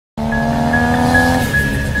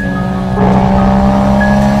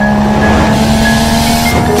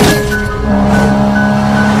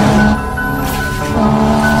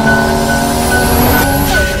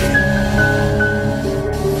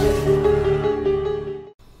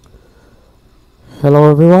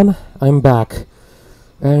Hello everyone, I'm back.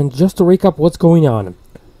 And just to recap what's going on.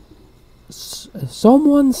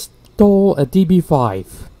 Someone stole a DB5,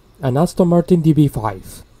 an Aston Martin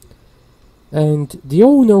DB5. And the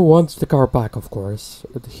owner wants the car back, of course.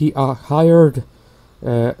 He hired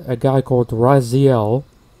a guy called Raziel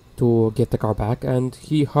to get the car back, and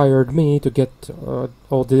he hired me to get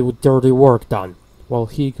all the dirty work done, while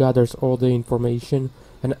he gathers all the information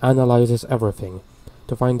and analyzes everything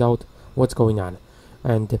to find out what's going on.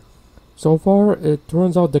 And so far it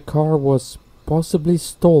turns out the car was possibly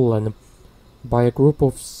stolen by a group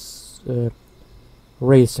of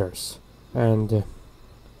racers and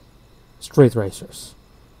street racers.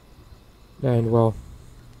 And well,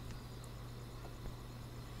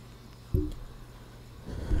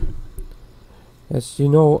 as you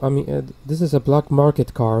know, I mean, this is a black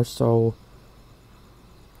market car, so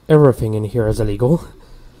everything in here is illegal.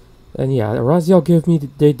 And yeah, Raziel gave me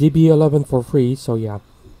the DB11 for free, so yeah,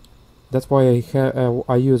 that's why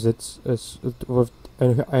I use it.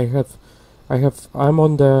 And I'm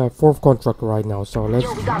on the 4th contract right now, so let's.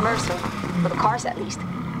 Yo, we got Mercer, for the cars at least.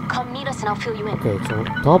 Come meet us and I'll fill you in. Okay, so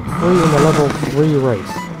top 3 in the level 3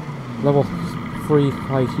 race, level 3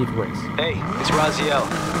 high heat race. Hey, it's Raziel.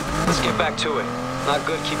 Let's get back to it. Not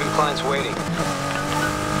good keeping clients waiting.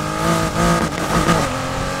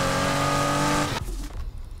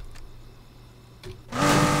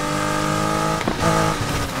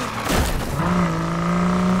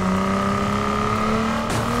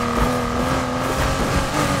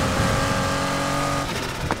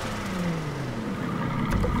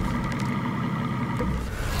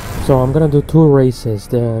 So I'm gonna do 2 races,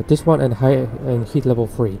 this one and heat level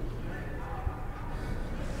 3.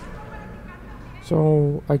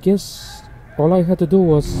 So I guess all I had to do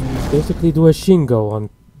was basically do a shingo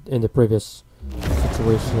in the previous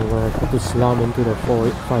situation where I had to slam into the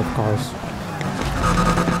 5 cars.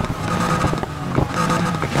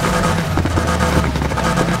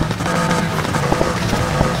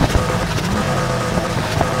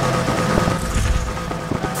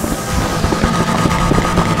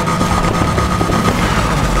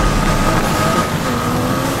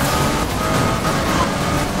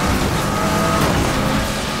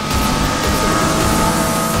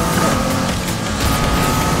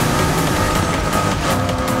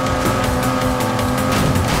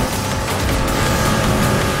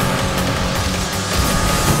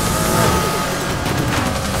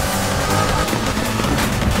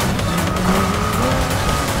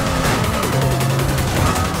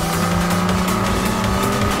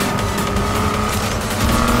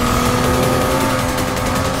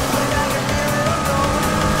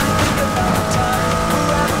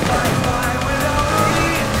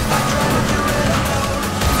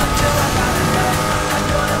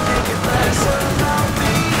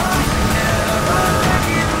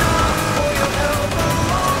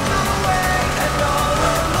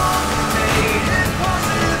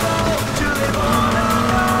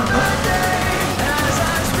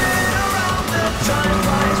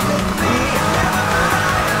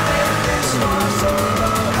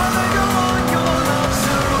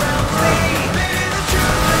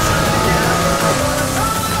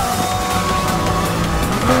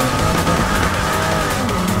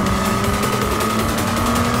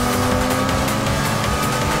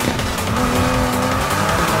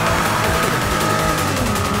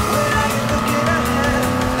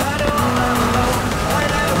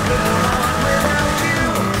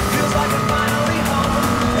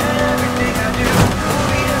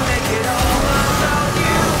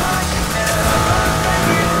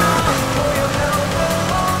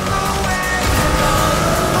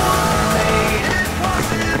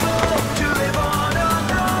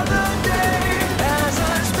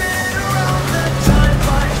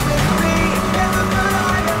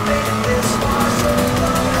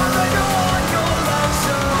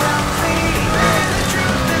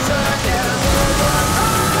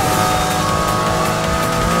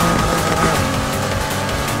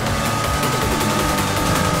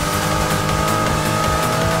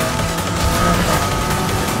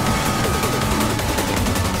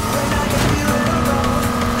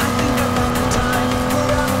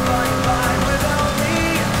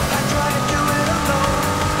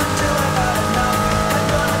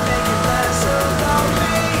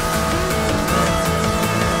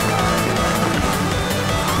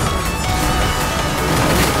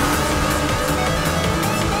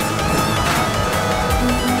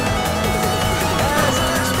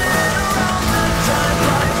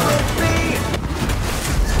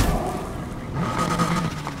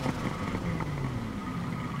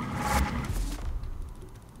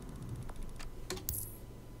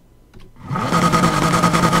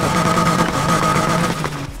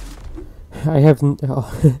 I have...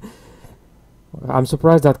 I'm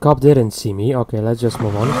surprised that cop didn't see me. Okay, let's just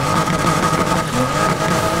move on.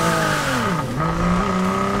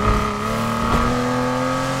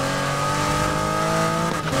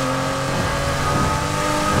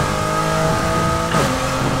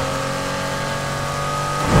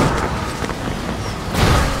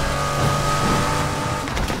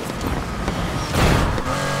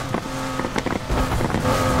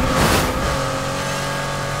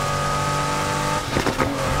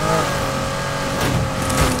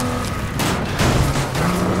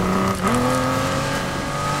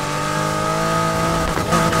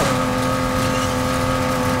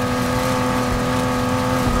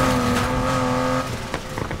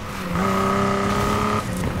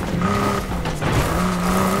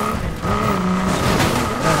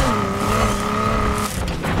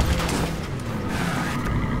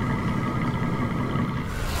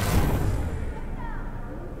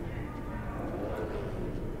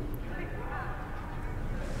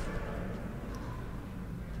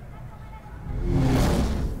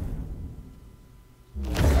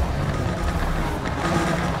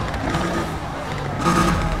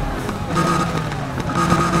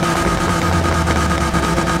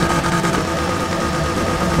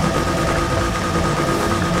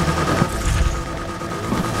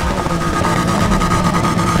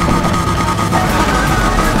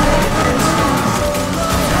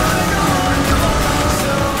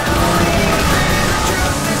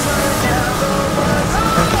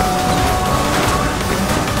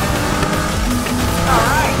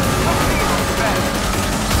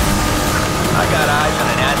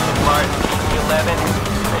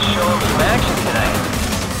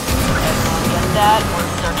 That or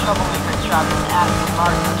is there troublemakers traveling in Aston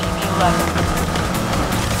Martin DB11?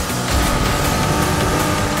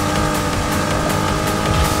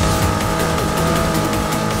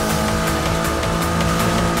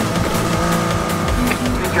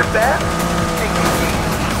 Think you're bad?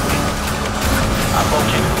 I've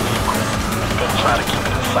located the vehicle. Gonna try to keep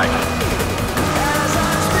it in sight.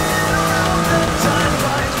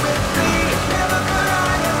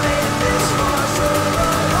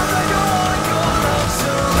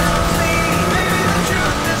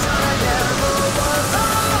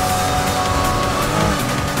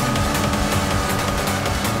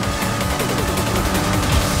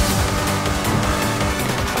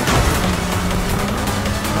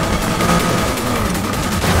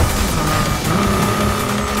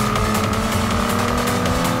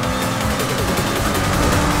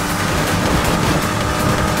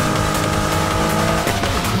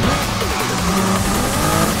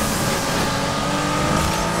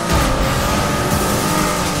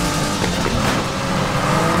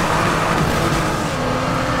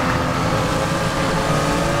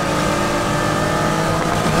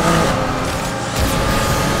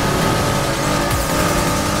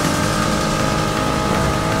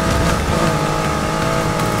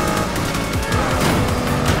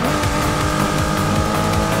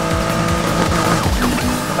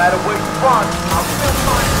 No matter where you run, I'll still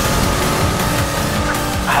find you.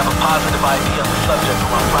 I have a positive ID on the subject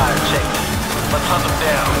from our prior chase. Let's hunt him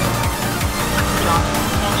down. Johnson,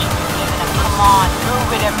 attention you're giving him. Come on, move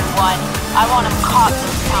it everyone. I want him caught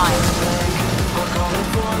this time.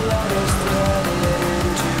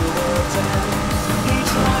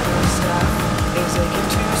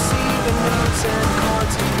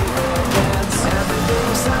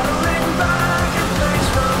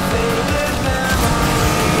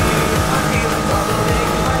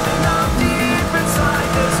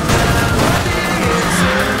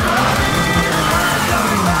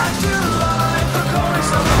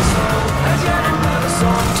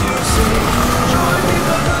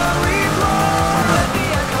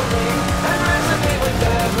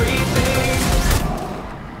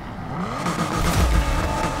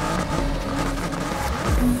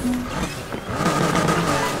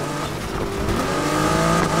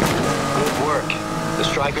 The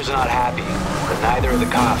strikers are not happy, but neither are the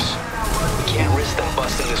cops. We can't risk them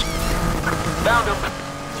busting this. Found him.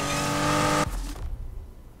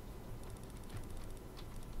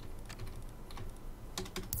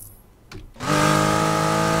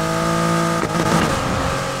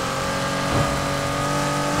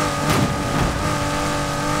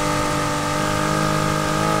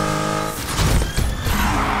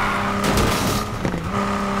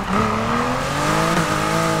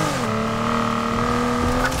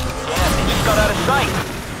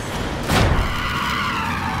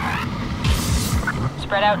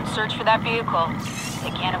 Spread out and search for that vehicle.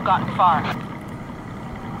 They can't have gotten far.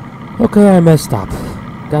 Okay, I messed up.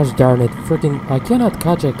 Gosh darn it, freaking, I cannot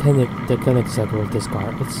catch the Koenigsegg with this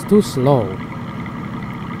car. It's too slow.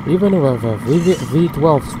 Even with a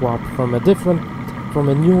V12 swap from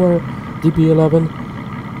a newer DB11,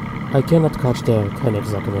 I cannot catch the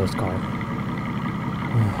Koenigsegg in this car.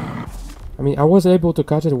 I mean, I was able to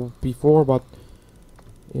catch it before, but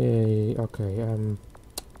okay,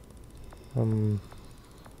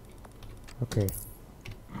 okay.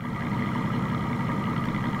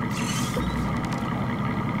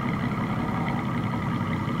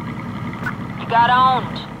 You got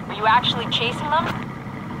owned. Were you actually chasing them?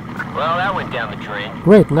 Well, that went down the drain.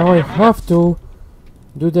 Great, now I have to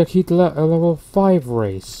do the heat level 5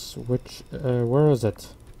 race, which, where is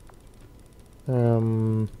it?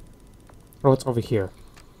 Oh, it's over here.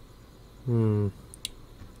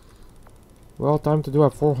 Well, time to do a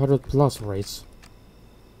 400 plus race.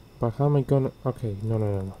 But how am I gonna... Okay,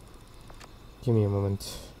 no. Give me a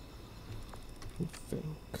moment. I think...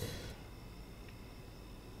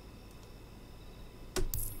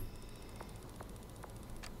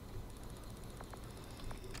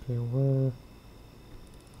 Okay, where...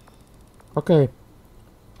 Okay.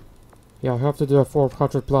 Yeah, I have to do a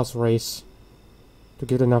 400 plus race to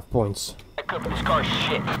get enough points. This car's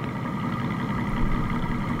shit.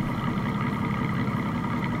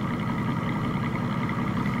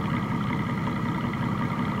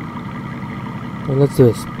 Okay, let's do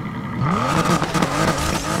this.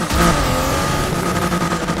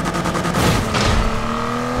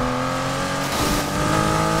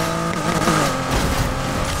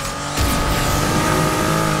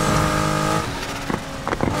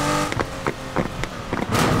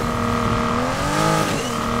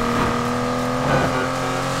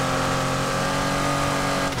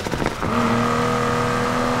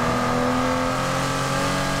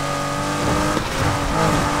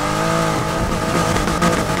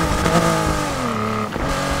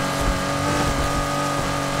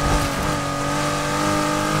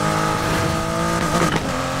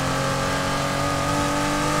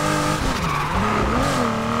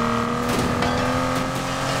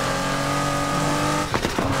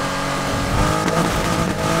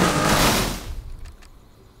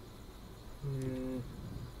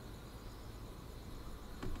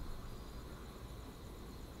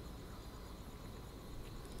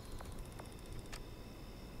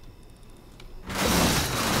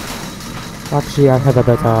 Actually, I have a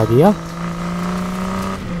better idea.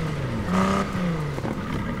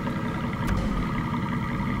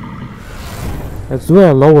 Let's do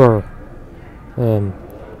a lower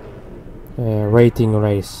rating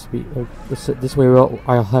race. This way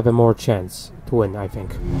I'll have a more chance to win, I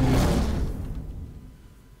think.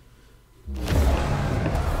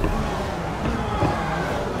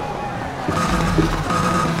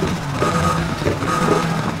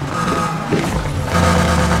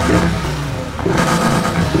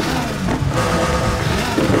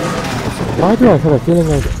 Why do I have a feeling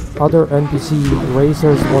like other NPC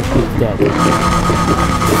racers won't be dead?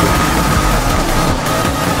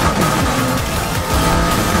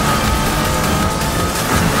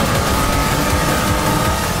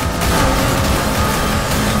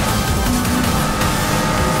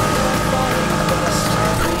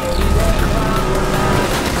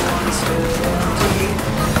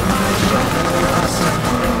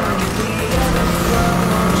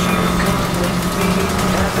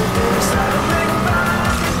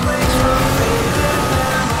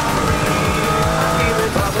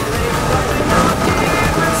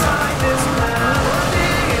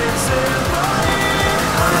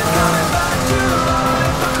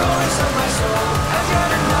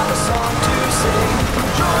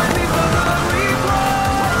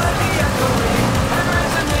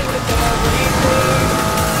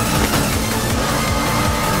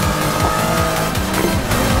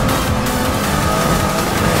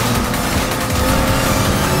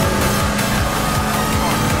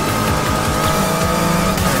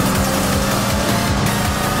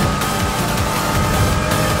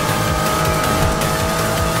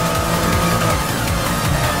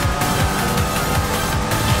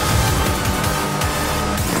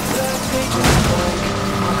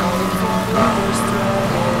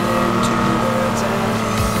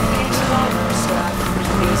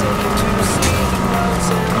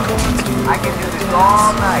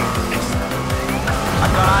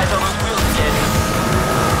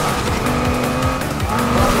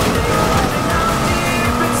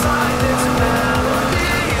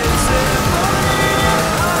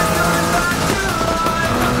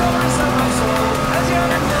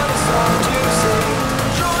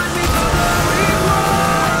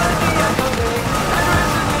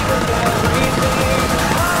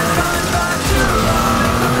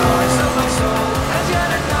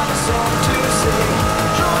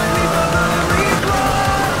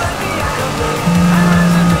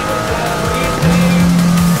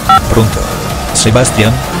 Pronto.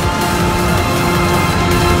 Sebastian.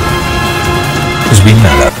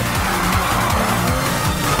 Svignata.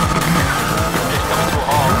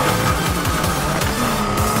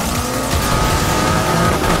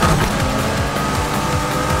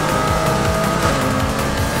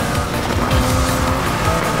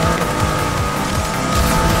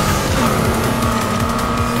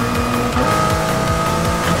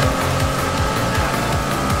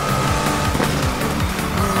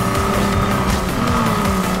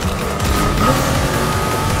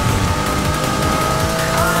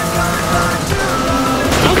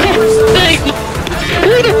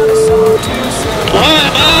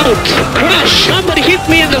 Crash! Somebody hit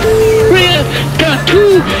me in the rear, turn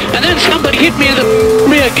 2, and then somebody hit me in the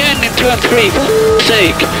rear again in turn 3. For f***'s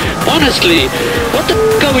sake. Honestly, what the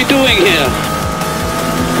f*** are we doing here?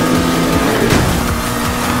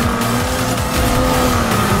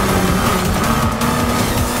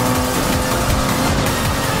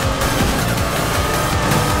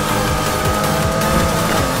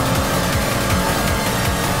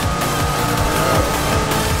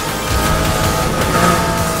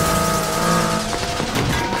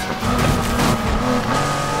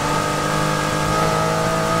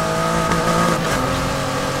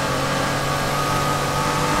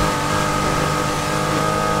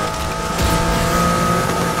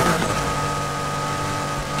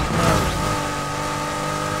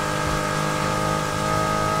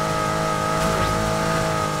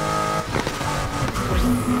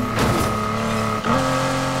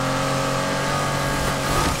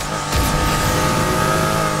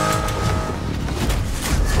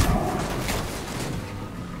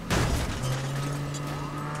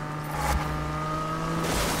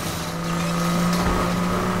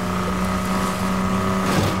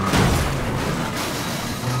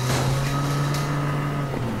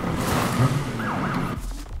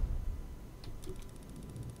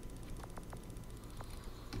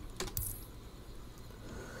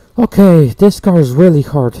 Okay, this car is really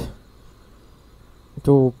hard.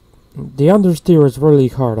 The understeer is really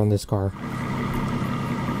hard on this car.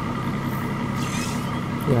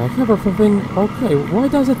 Yeah, I have everything. Okay, why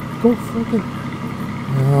does it go freaking?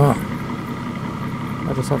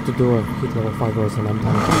 I just have to do a heat level 5 race and I'm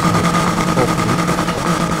done.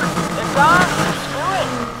 It's on. Screw it.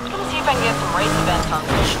 I'm gonna see if I can get some race events on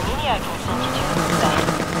social media I can send you to instead.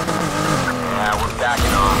 Yeah, we're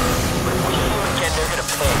backing off. But if we see them again, they're gonna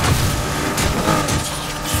pay.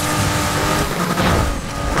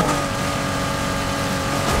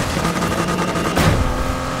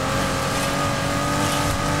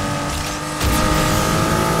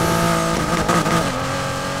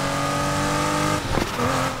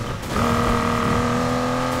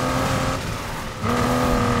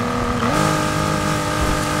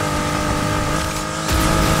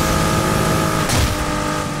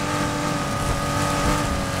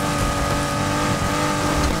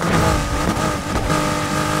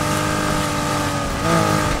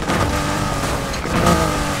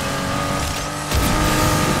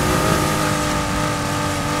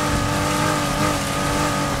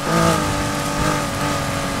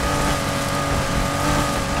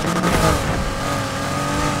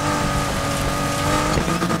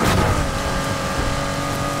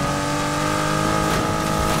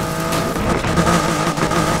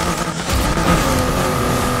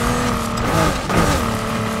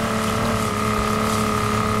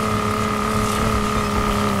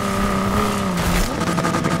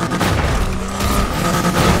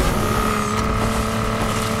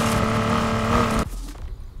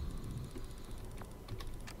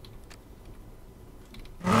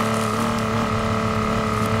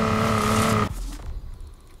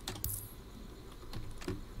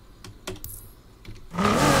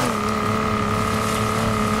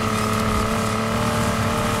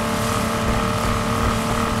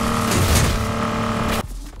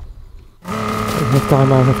 I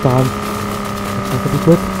have time. It's not gonna be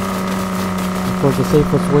quick. Of course, the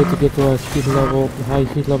safest way to get to a speed level, high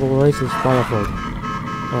heat level race is by off-road.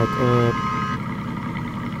 Alright,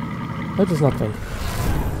 that is nothing.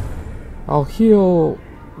 I'll heal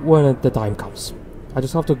when the time comes. I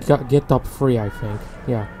just have to get top 3, I think.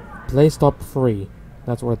 Yeah, place top 3.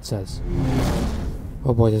 That's what it says.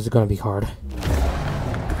 Oh boy, this is gonna be hard.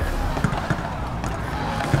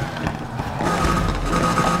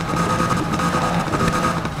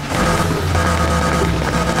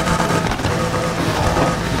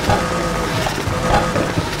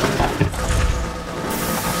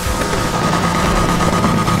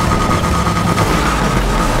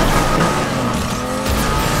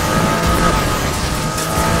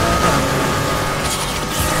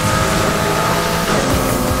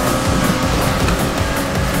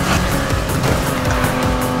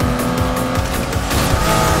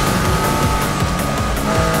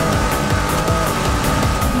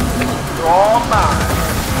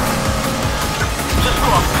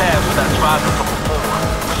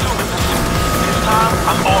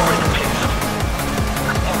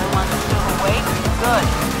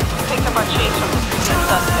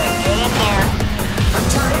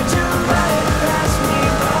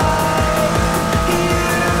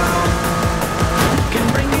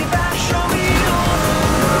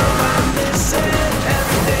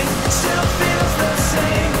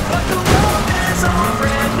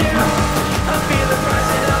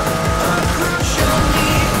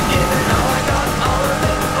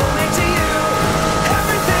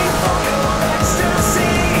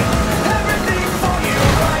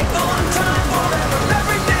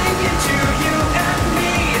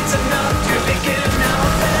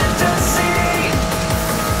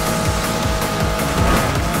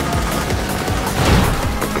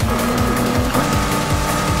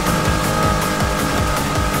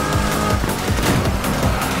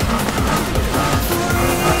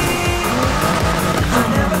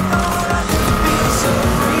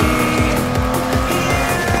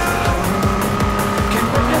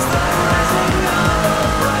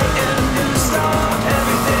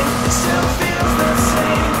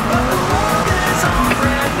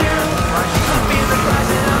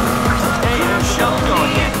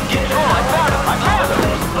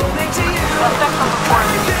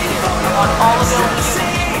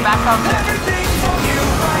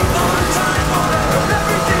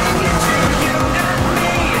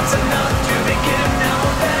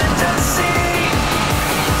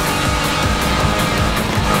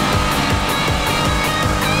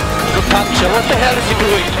 Pancho, what the hell are you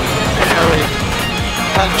doing? Harry.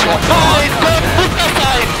 Pancho. Fine, good, put the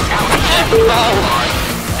sign. Now.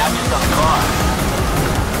 Now just on the car.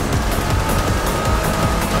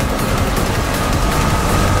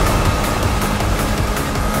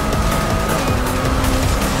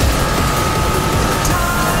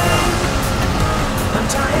 I'm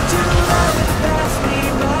trying to let it pass me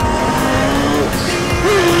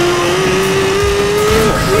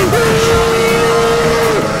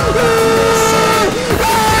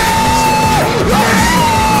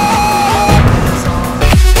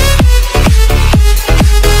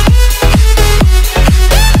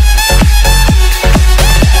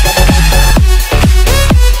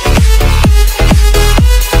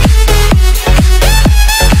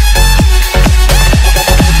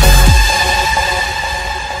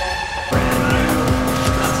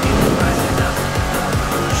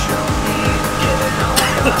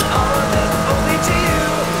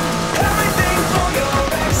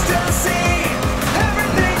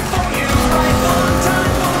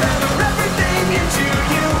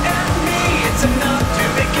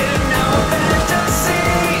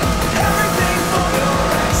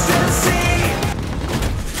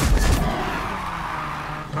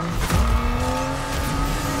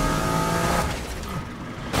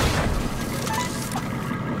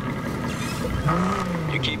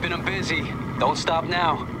You're keeping them busy. Don't stop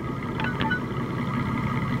now.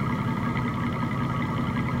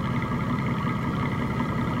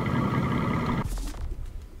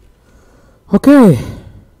 Okay.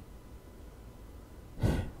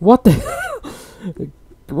 What the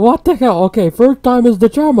what the hell? Okay, third time is the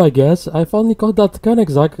charm, I guess. I finally got that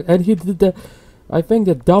Koenigsegg, and he did the, I think,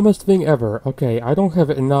 the dumbest thing ever. Okay, I don't have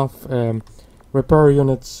enough repair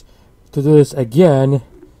units to do this again.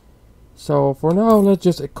 So for now, let's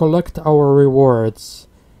just collect our rewards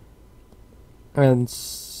and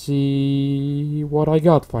see what I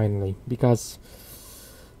got finally. Because,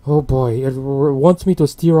 oh boy, it wants me to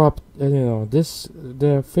steer up. You know, the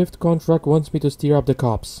 5th contract wants me to steer up the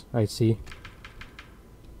cops. I see.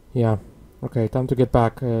 Yeah. Okay, time to get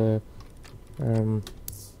back. Yeah.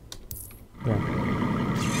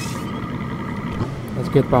 Let's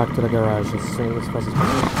get back to the garage as fast as possible.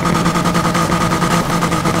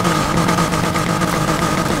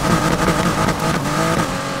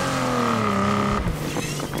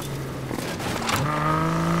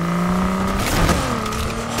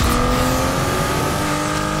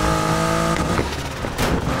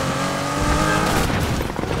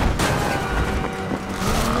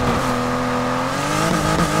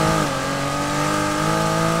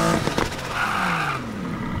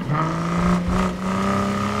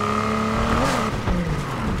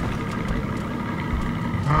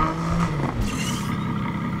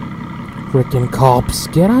 Freaking cops!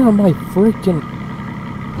 Get out of my freaking...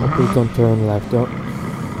 Oh, please don't turn left. Don't...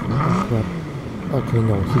 Oh, crap. Okay,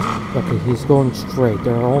 no. He's going straight.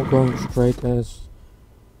 They're all going straight as...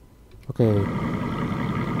 Okay.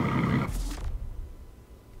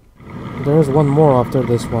 There's one more after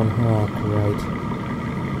this one. Oh, great.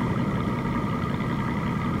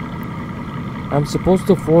 I'm supposed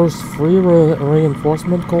to force 3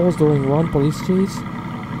 reinforcement calls during one police chase?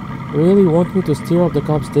 Really want me to steer up the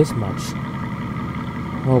cops this much?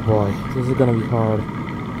 Oh boy, this is gonna be hard.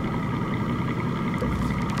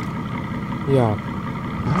 Yeah.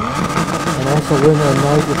 And also win a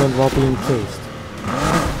night event while being chased.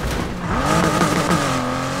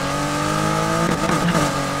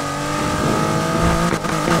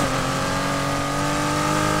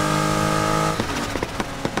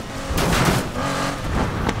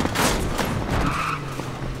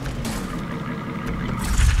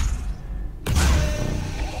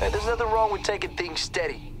 There's nothing wrong with taking things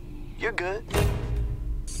steady. You're good.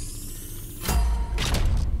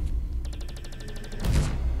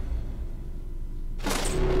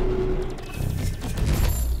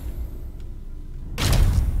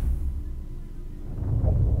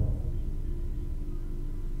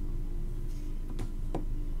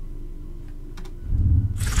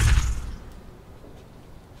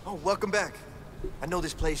 Oh, welcome back. I know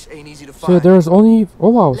this place ain't easy to find. So there's only... Oh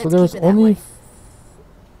wow, so Let's there's keep it that only... way.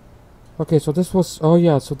 Okay, so this was... Oh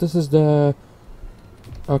yeah, so this is the...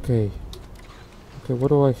 Okay. Okay, what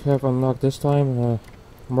do I have unlocked this time?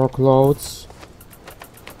 More clothes.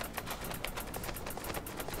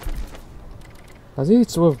 I think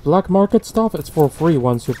it's with Blackmarket stuff, it's for free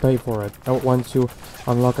once you pay for it. Once you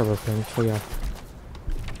unlock everything, so yeah.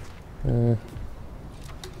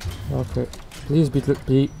 Okay. Please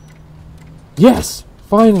be... Yes!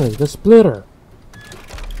 Finally! The splitter!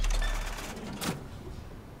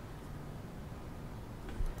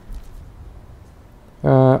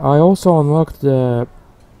 I also unlocked the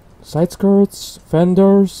side skirts,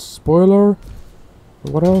 fenders, spoiler.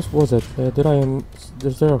 What else was it?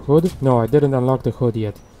 Is there a hood? No, I didn't unlock the hood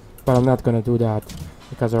yet, but I'm not gonna do that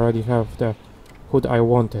because I already have the hood I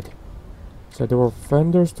wanted. So there were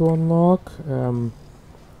fenders to unlock.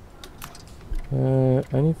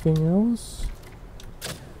 Anything else?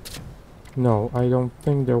 No, I don't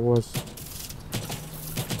think there was.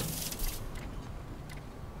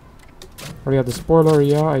 Oh yeah, the spoiler,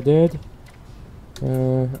 yeah, I did.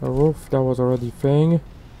 A roof, that was already thing.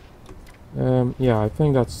 Yeah, I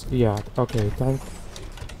think that's, yeah, okay, time.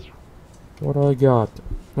 What do I got?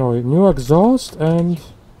 No, new exhaust and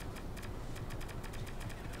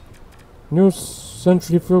new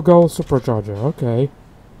centrifugal supercharger, okay.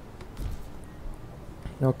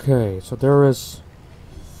 Okay, so there is...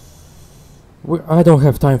 I don't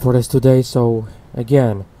have time for this today, so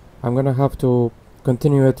again, I'm gonna have to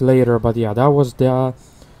continue it later, but yeah, that was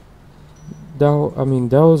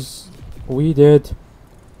those we did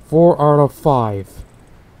 4 out of 5.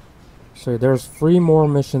 So there's 3 more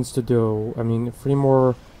missions to do. I mean, 3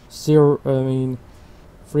 more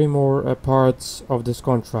parts of this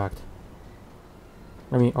contract.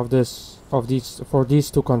 I mean, for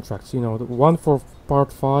these 2 contracts. You know, the one for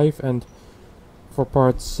part 5 and for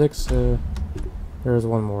part 6. There's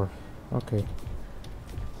 1 more. Okay.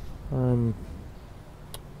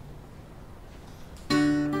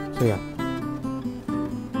 So yeah.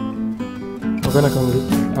 I'm gonna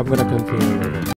continue later.